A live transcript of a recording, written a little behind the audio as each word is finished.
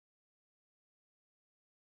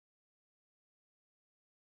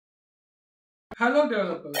Hello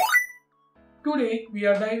developers. Today we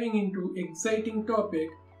are diving into exciting topic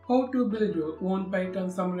how to build your own Python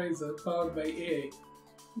summarizer powered by AI.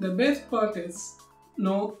 The best part is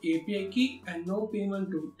no API key and no payment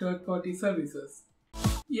to third-party services.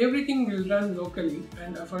 Everything will run locally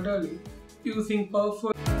and affordably using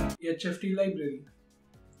powerful HFT library.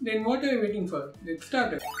 Then what are you waiting for? Let's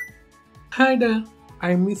start it. Hi there,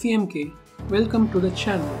 I'm VCMK. Welcome to the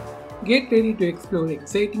channel. Get ready to explore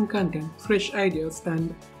exciting content, fresh ideas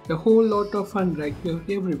and a whole lot of fun right here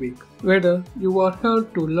every week. Whether you are here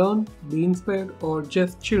to learn, be inspired or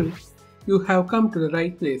just chill, you have come to the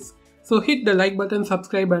right place. So hit the like button,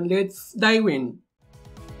 subscribe and let's dive in.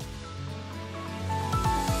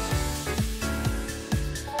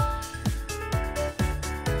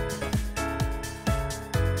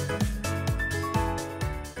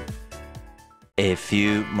 A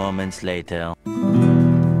few moments later.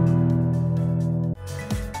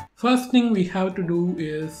 First thing we have to do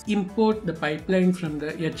is import the pipeline from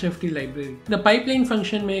the HFT library. The pipeline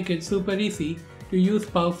function makes it super easy to use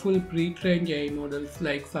powerful pre-trained AI models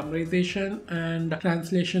like summarization and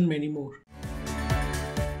translation, many more.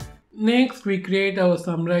 Next, we create our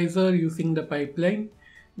summarizer using the pipeline.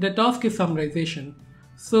 The task is summarization.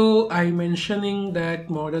 So I'm mentioning that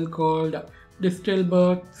model called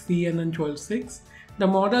Distilbert CNN126. The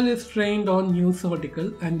model is trained on news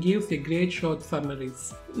article and gives a great short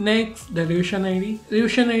summaries. Next, the revision ID.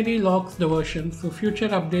 Revision ID locks the version so future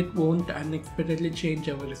update won't unexpectedly change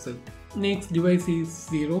our result. Next, device is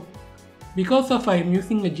 0. Because of I am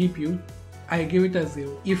using a GPU, I give it as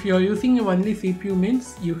 0. If you are using only CPU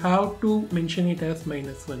means you have to mention it as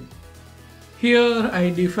 -1. Here I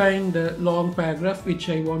define the long paragraph which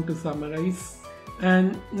I want to summarize.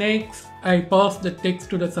 And next I pass the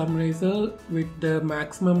text to the summarizer with the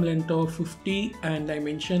maximum length of 50 and I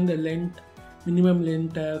mention the minimum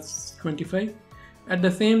length as 25. At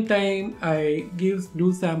the same time I give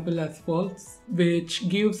do sample as false, which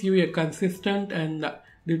gives you a consistent and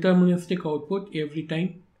deterministic output every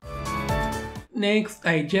time. Next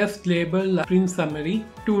I just label print summary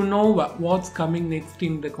to know what's coming next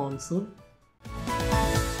in the console.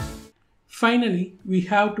 Finally we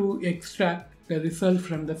have to extract the result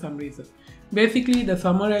from the summarizer. Basically the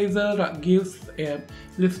summarizer gives a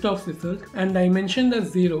list of results and I mention the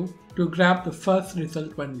 0 to grab the first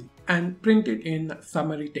result only and print it in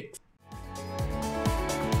summary text.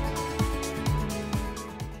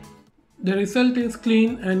 The result is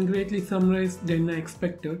clean and greatly summarized than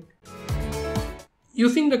expected.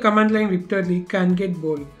 Using the command line repeatedly can get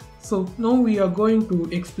boring. So now we are going to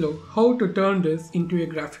explore how to turn this into a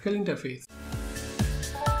graphical interface.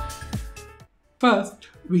 First,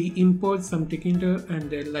 we import some Tkinter and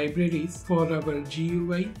their libraries for our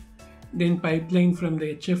GUI, then pipeline from the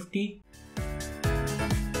HFT.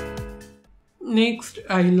 Next,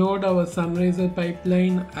 I load our summarizer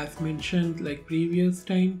pipeline as mentioned like previous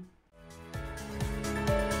time.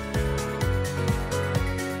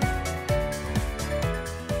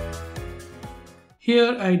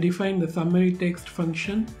 Here I define the summary text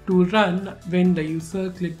function to run when the user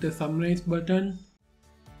clicks the summarize button.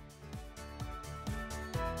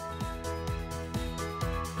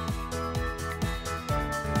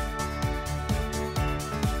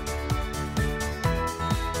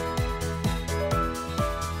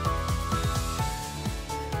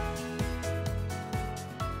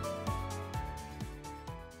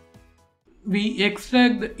 We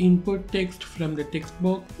extract the input text from the text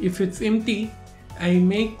box. If it's empty, I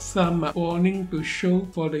make some warning to show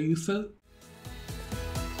for the user.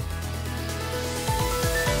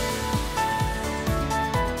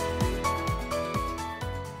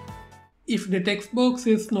 If the text box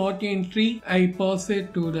is not entry, I pass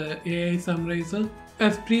it to the AI summarizer.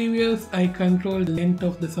 As previous, I control the length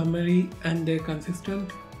of the summary and they're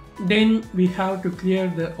consistent. Then we have to clear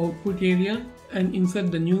the output area and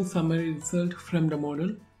insert the new summary result from the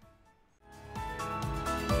model.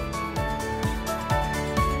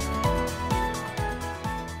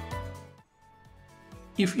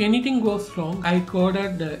 If anything goes wrong, I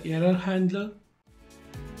coded the error handler.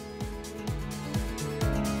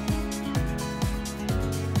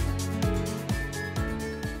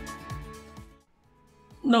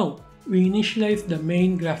 Now we initialize the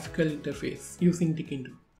main graphical interface using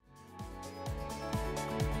Tkinter.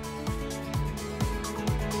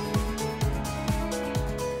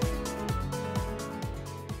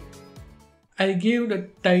 I give the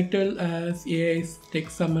title as AI's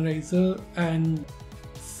text summarizer and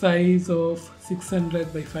size of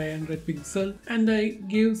 600 by 500 pixel and I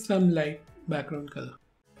give some light background color.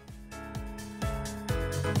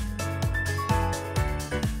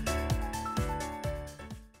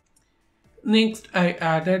 Next, I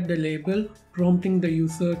added the label, prompting the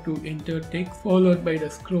user to enter text followed by the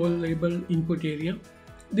scroll label input area.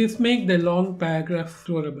 This makes the long paragraph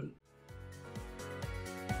scrollable.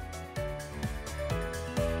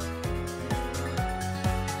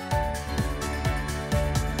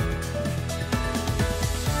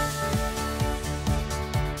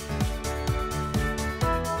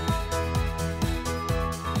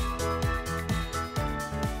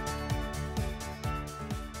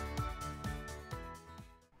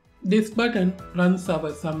 This button runs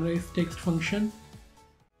our summarize text function.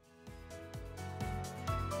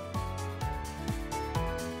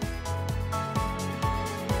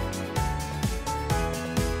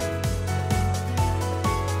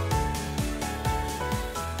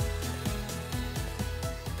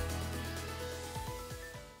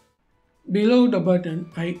 Below the button,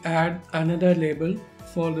 I add another label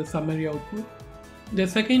for the summary output. The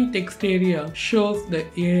second text area shows the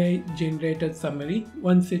AI generated summary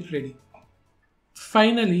once it's ready.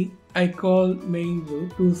 Finally, I call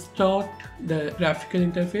venv to start the graphical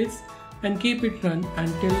interface and keep it run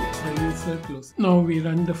until the user closes. Now we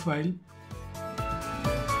run the file.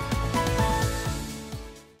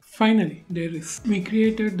 Finally, we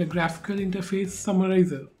created the graphical interface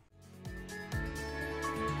summarizer.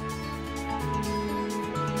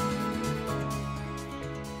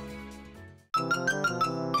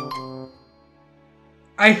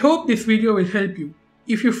 I hope this video will help you.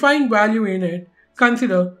 If you find value in it,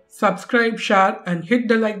 consider subscribe, share and hit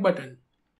the like button.